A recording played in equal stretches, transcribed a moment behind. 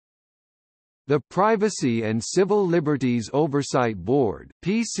The Privacy and Civil Liberties Oversight Board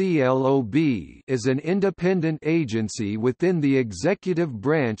 (PCLOB) is an independent agency within the executive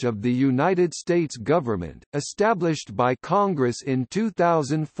branch of the United States government, established by Congress in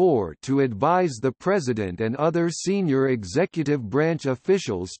 2004 to advise the President and other senior executive branch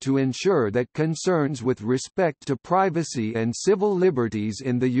officials to ensure that concerns with respect to privacy and civil liberties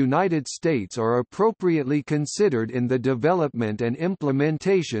in the United States are appropriately considered in the development and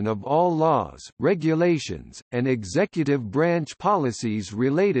implementation of all laws, regulations, and executive branch policies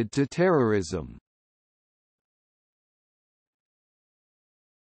related to terrorism.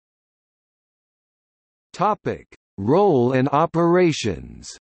 Topic: Role and operations.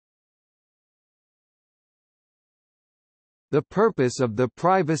 The purpose of the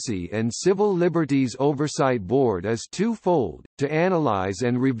Privacy and Civil Liberties Oversight Board is twofold: to analyze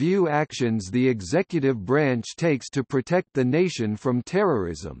and review actions the executive branch takes to protect the nation from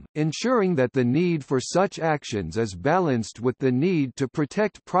terrorism, ensuring that the need for such actions is balanced with the need to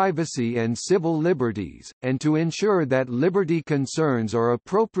protect privacy and civil liberties, and to ensure that liberty concerns are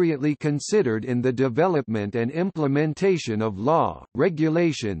appropriately considered in the development and implementation of law,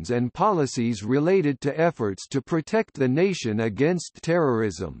 regulations and policies related to efforts to protect the nation against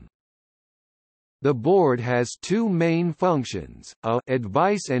terrorism. The board has two main functions: a,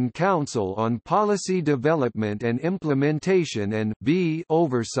 advice and counsel on policy development and implementation, and b,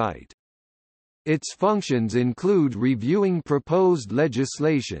 oversight. Its functions include reviewing proposed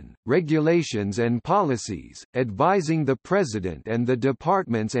legislation, regulations and policies, advising the President and the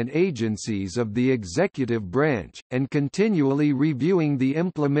departments and agencies of the executive branch, and continually reviewing the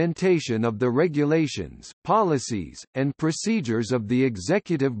implementation of the regulations, policies, and procedures of the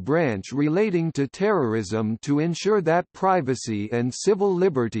executive branch relating to terrorism to ensure that privacy and civil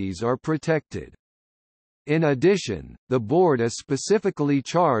liberties are protected. In addition, the board is specifically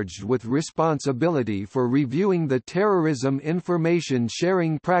charged with responsibility for reviewing the terrorism information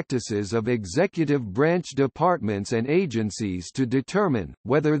sharing practices of executive branch departments and agencies to determine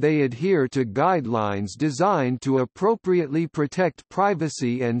whether they adhere to guidelines designed to appropriately protect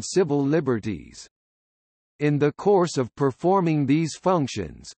privacy and civil liberties. In the course of performing these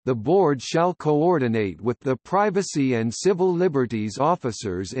functions, the board shall coordinate with the privacy and civil liberties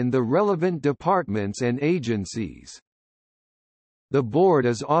officers in the relevant departments and agencies. The board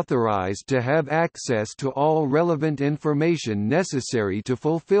is authorized to have access to all relevant information necessary to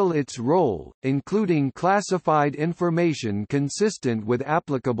fulfill its role, including classified information consistent with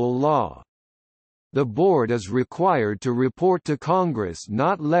applicable law. The board is required to report to Congress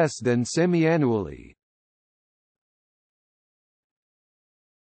not less than semi-annually.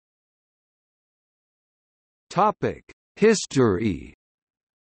 History.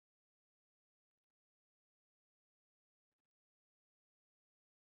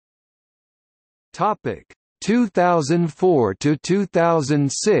 Topic 2004 to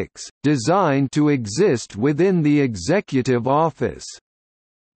 2006, designed to exist within the Executive Office.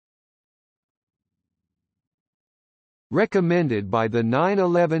 Recommended by the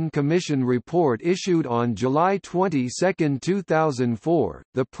 9/11 Commission report issued on July 22, 2004,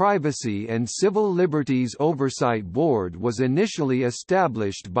 the Privacy and Civil Liberties Oversight Board was initially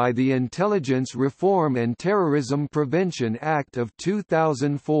established by the Intelligence Reform and Terrorism Prevention Act of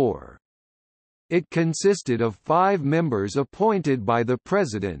 2004. It consisted of 5 members appointed by the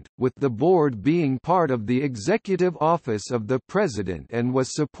President, with the board being part of the Executive Office of the President, and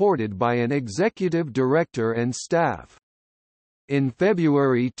was supported by an executive director and staff. In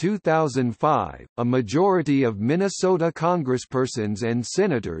February 2005, a majority of Minnesota congresspersons and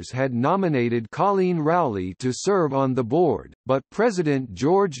senators had nominated Colleen Rowley to serve on the board, but President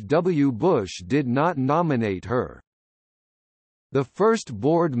George W. Bush did not nominate her. The first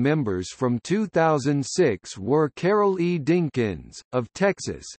board members from 2006 were Carol E. Dinkins, of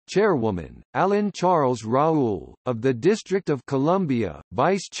Texas, Chairwoman, Alan Charles Raoul, of the District of Columbia,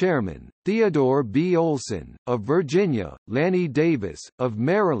 Vice Chairman, Theodore B. Olson, of Virginia, Lanny Davis, of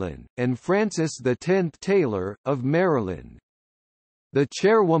Maryland, and Francis X. Taylor, of Maryland. The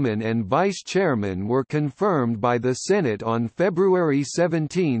chairwoman and vice chairman were confirmed by the Senate on February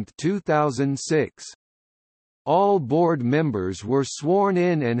 17, 2006. All board members were sworn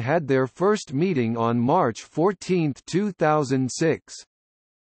in and had their first meeting on March 14, 2006.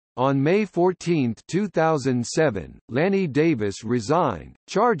 On May 14, 2007, Lanny Davis resigned,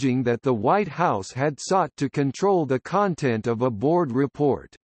 charging that the White House had sought to control the content of a board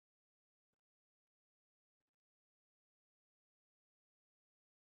report.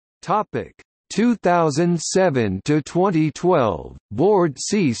 Topic: 2007 to 2012, board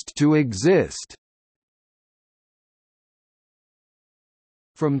ceased to exist.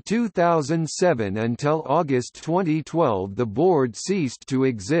 From 2007 until August 2012 the board ceased to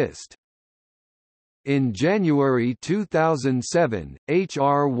exist. In January 2007,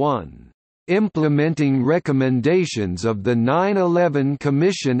 H.R. 1, implementing recommendations of the 9/11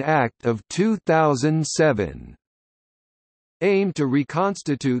 Commission Act of 2007, aimed to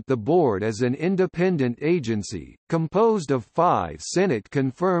reconstitute the board as an independent agency, composed of 5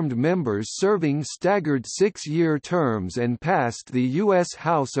 Senate-confirmed members serving staggered 6-year terms and passed the U.S.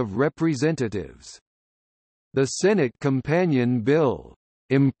 House of Representatives. The Senate companion bill,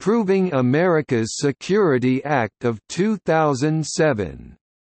 Improving America's Security Act of 2007,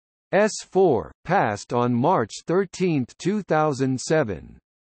 S4, passed on March 13, 2007.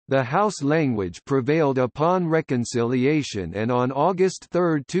 The House language prevailed upon reconciliation, and on August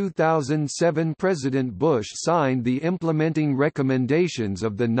 3, 2007 President Bush signed the implementing recommendations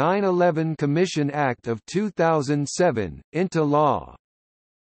of the 9/11 Commission Act of 2007, into law.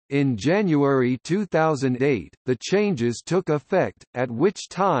 In January 2008, the changes took effect, at which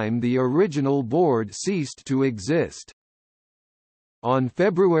time the original board ceased to exist. On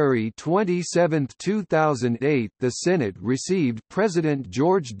February 27, 2008 the Senate received President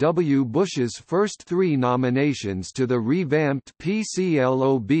George W. Bush's first 3 nominations to the revamped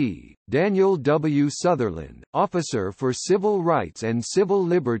PCLOB: Daniel W. Sutherland, Officer for Civil Rights and Civil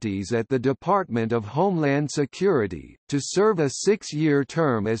Liberties at the Department of Homeland Security, to serve a 6-year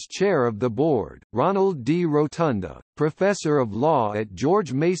term as chair of the board; Ronald D. Rotunda, Professor of Law at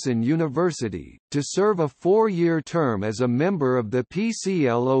George Mason University, to serve a 4-year term as a member of the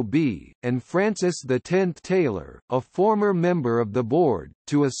PCLOB, and Francis X. Taylor, a former member of the board,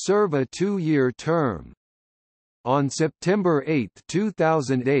 to serve a 2-year term. On September 8,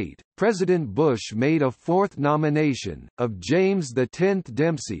 2008, President Bush made a 4th nomination, of James X.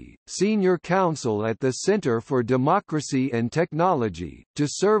 Dempsey, Senior Counsel at the Center for Democracy and Technology, to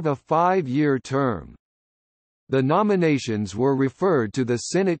serve a 5-year term. The nominations were referred to the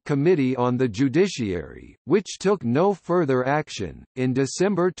Senate Committee on the Judiciary, which took no further action. In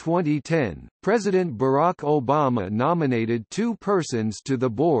December 2010, President Barack Obama nominated 2 persons to the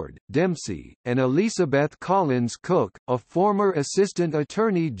board, Dempsey, and Elizabeth Collins Cook, a former Assistant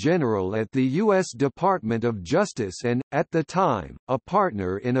Attorney General at the U.S. Department of Justice and, at the time, a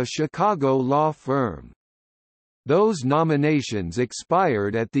partner in a Chicago law firm. Those nominations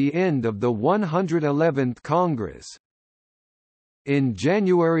expired at the end of the 111th Congress. In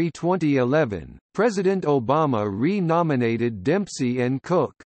January 2011, President Obama re-nominated Dempsey and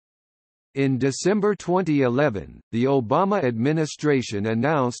Cook. In December 2011, the Obama administration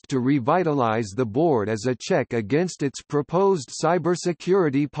announced to revitalize the board as a check against its proposed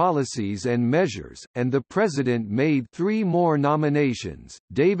cybersecurity policies and measures, and the president made 3 more nominations: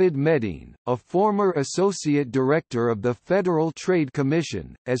 David Medine, a former associate director of the Federal Trade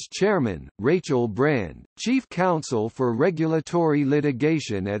Commission, as chairman; Rachel Brand, chief counsel for regulatory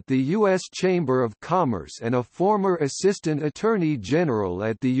litigation at the U.S. Chamber of Commerce and a former assistant attorney general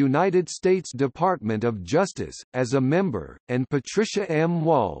at the United States Department of Justice, as a member, and Patricia M.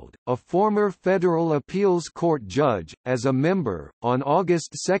 Wald, a former federal appeals court judge, as a member. On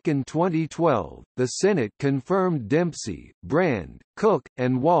August 2, 2012, the Senate confirmed Dempsey, Brand, Cook,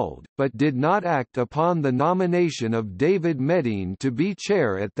 and Wald, but did not act upon the nomination of David Medine to be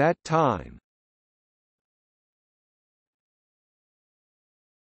chair at that time.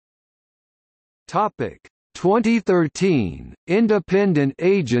 Topic: 2013 – Independent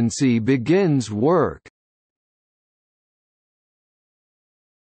agency begins work.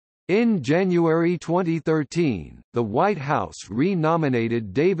 In January 2013, the White House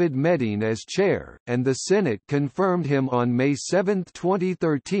re-nominated David Medine as chair, and the Senate confirmed him on May 7,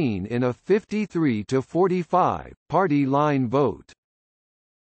 2013 in a 53-45, party line vote.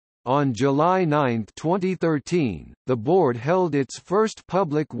 On July 9, 2013, the board held its first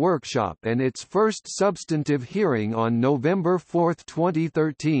public workshop and its first substantive hearing on November 4,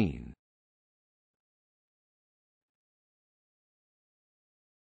 2013.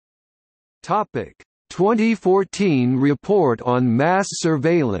 Topic: 2014 report on mass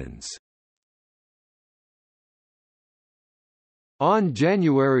surveillance. On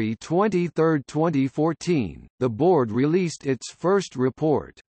January 23, 2014, the board released its first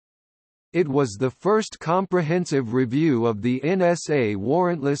report. It was the first comprehensive review of the NSA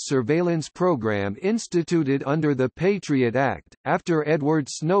warrantless surveillance program instituted under the Patriot Act, after Edward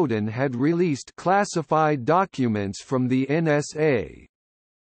Snowden had released classified documents from the NSA.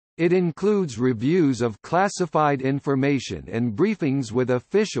 It includes reviews of classified information and briefings with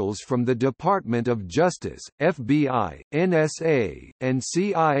officials from the Department of Justice, FBI, NSA, and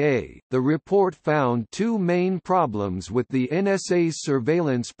CIA. The report found two main problems with the NSA's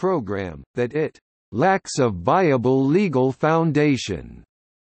surveillance program: that it lacks a viable legal foundation,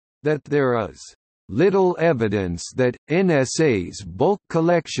 that there is little evidence that NSA's bulk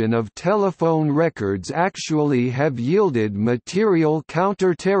collection of telephone records actually have yielded material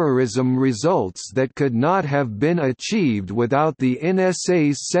counterterrorism results that could not have been achieved without the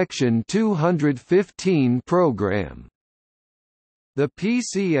NSA's Section 215 program. The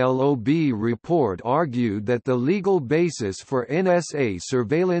PCLOB report argued that the legal basis for NSA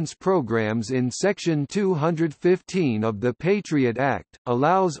surveillance programs in Section 215 of the Patriot Act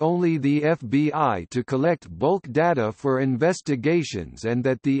allows only the FBI to collect bulk data for investigations and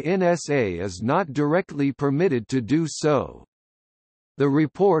that the NSA is not directly permitted to do so. The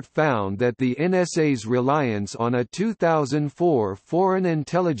report found that the NSA's reliance on a 2004 Foreign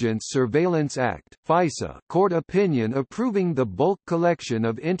Intelligence Surveillance Act (FISA) court opinion approving the bulk collection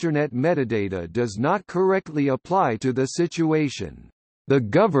of Internet metadata does not correctly apply to the situation. The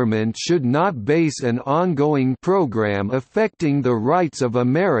government should not base an ongoing program affecting the rights of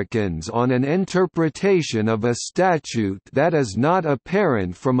Americans on an interpretation of a statute that is not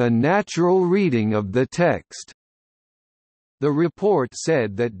apparent from a natural reading of the text. The report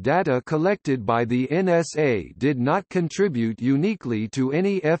said that data collected by the NSA did not contribute uniquely to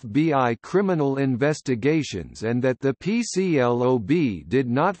any FBI criminal investigations and that the PCLOB did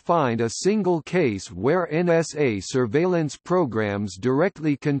not find a single case where NSA surveillance programs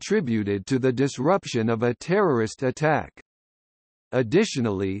directly contributed to the disruption of a terrorist attack.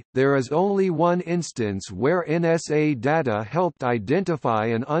 Additionally, there is only one instance where NSA data helped identify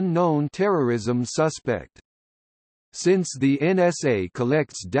an unknown terrorism suspect. Since the NSA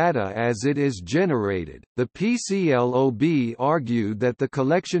collects data as it is generated, the PCLOB argued that the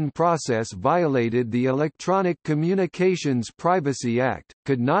collection process violated the Electronic Communications Privacy Act,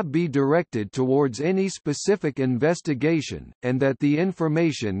 could not be directed towards any specific investigation, and that the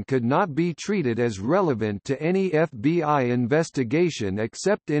information could not be treated as relevant to any FBI investigation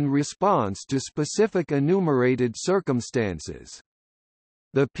except in response to specific enumerated circumstances.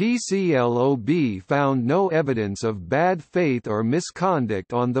 The PCLOB found no evidence of bad faith or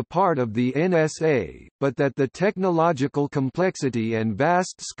misconduct on the part of the NSA, but that the technological complexity and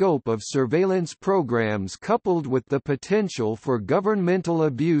vast scope of surveillance programs coupled with the potential for governmental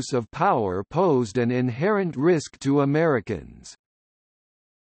abuse of power posed an inherent risk to Americans.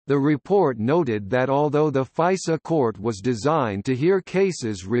 The report noted that although the FISA court was designed to hear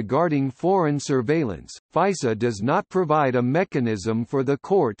cases regarding foreign surveillance, FISA does not provide a mechanism for the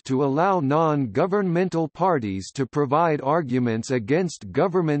court to allow non-governmental parties to provide arguments against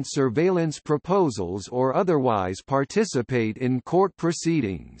government surveillance proposals or otherwise participate in court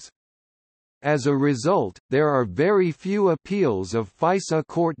proceedings. As a result, there are very few appeals of FISA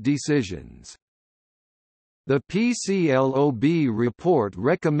court decisions. The PCLOB report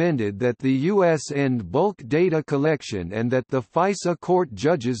recommended that the U.S. end bulk data collection and that the FISA court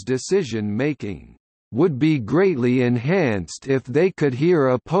judges' decision-making would be greatly enhanced if they could hear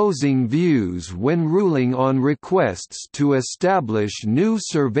opposing views when ruling on requests to establish new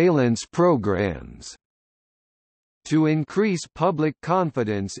surveillance programs. To increase public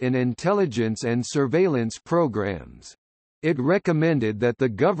confidence in intelligence and surveillance programs, it recommended that the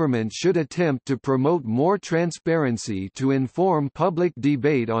government should attempt to promote more transparency to inform public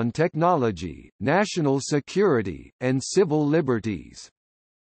debate on technology, national security, and civil liberties.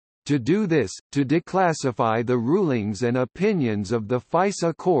 To do this, to declassify the rulings and opinions of the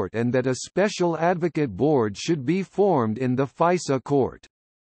FISA court and that a special advocate board should be formed in the FISA court.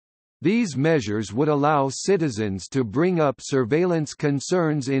 These measures would allow citizens to bring up surveillance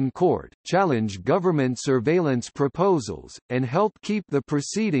concerns in court, challenge government surveillance proposals, and help keep the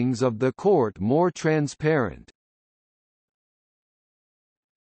proceedings of the court more transparent.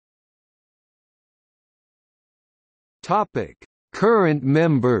 Topic: Current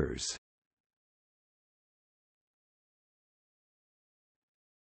members.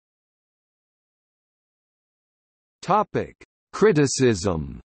 Topic: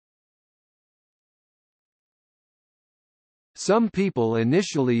 Criticism. Some people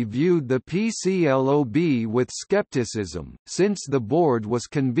initially viewed the PCLOB with skepticism, since the board was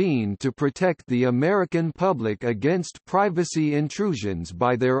convened to protect the American public against privacy intrusions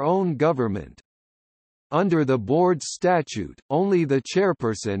by their own government. Under the board's statute, only the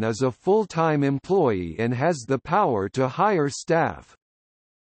chairperson is a full-time employee and has the power to hire staff.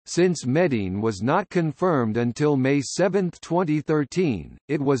 Since Medine was not confirmed until May 7, 2013,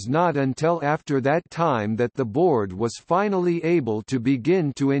 it was not until after that time that the board was finally able to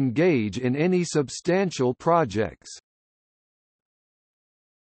begin to engage in any substantial projects.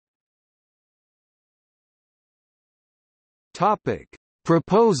 Topic: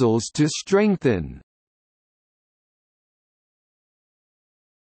 Proposals to strengthen.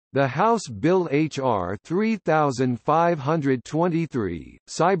 The House Bill H.R. 3523,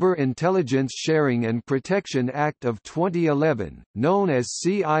 Cyber Intelligence Sharing and Protection Act of 2011, known as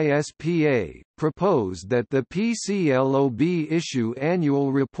CISPA, proposed that the PCLOB issue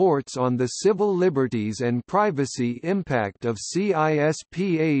annual reports on the civil liberties and privacy impact of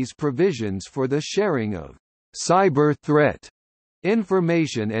CISPA's provisions for the sharing of cyber threat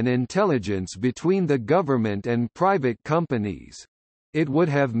information and intelligence between the government and private companies. It would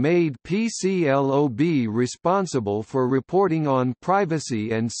have made PCLOB responsible for reporting on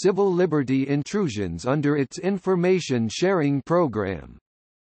privacy and civil liberty intrusions under its information sharing program.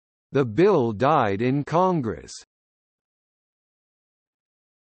 The bill died in Congress.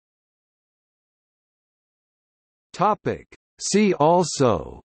 Topic: See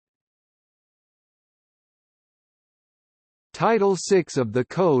also Title VI of the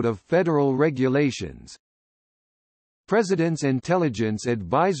Code of Federal Regulations, President's Intelligence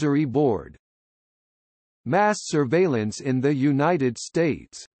Advisory Board, Mass surveillance in the United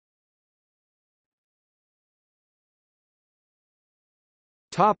States.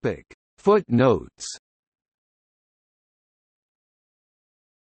 Topic: Footnotes.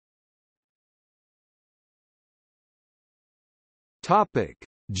 Topic: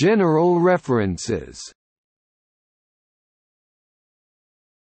 General references.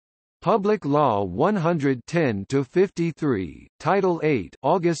 Public Law 110-53, Title 8,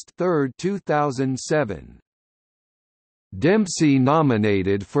 August 3, 2007. Dempsey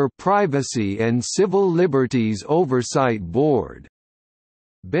nominated for Privacy and Civil Liberties Oversight Board.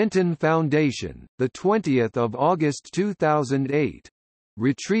 Benton Foundation, 20 August 2008.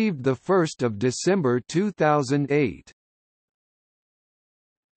 Retrieved 1 December 2008.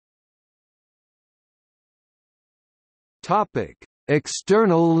 Topic: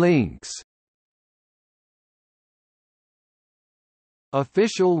 External links.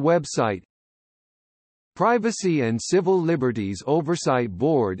 Official website. Privacy and Civil Liberties Oversight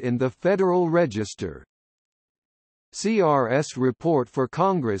Board in the Federal Register. CRS report for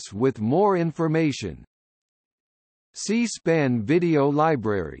Congress with more information. C-SPAN Video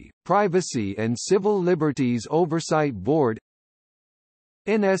Library, Privacy and Civil Liberties Oversight Board.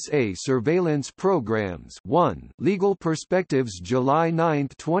 NSA Surveillance Programs 1, Legal Perspectives July 9,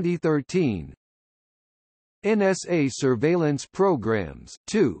 2013. NSA Surveillance Programs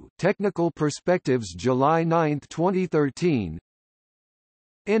 2, Technical Perspectives July 9, 2013.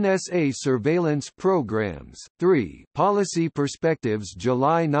 NSA Surveillance Programs 3, Policy Perspectives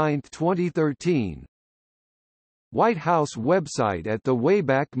July 9, 2013. White House website at the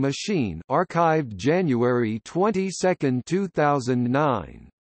Wayback Machine, archived January 22, 2009.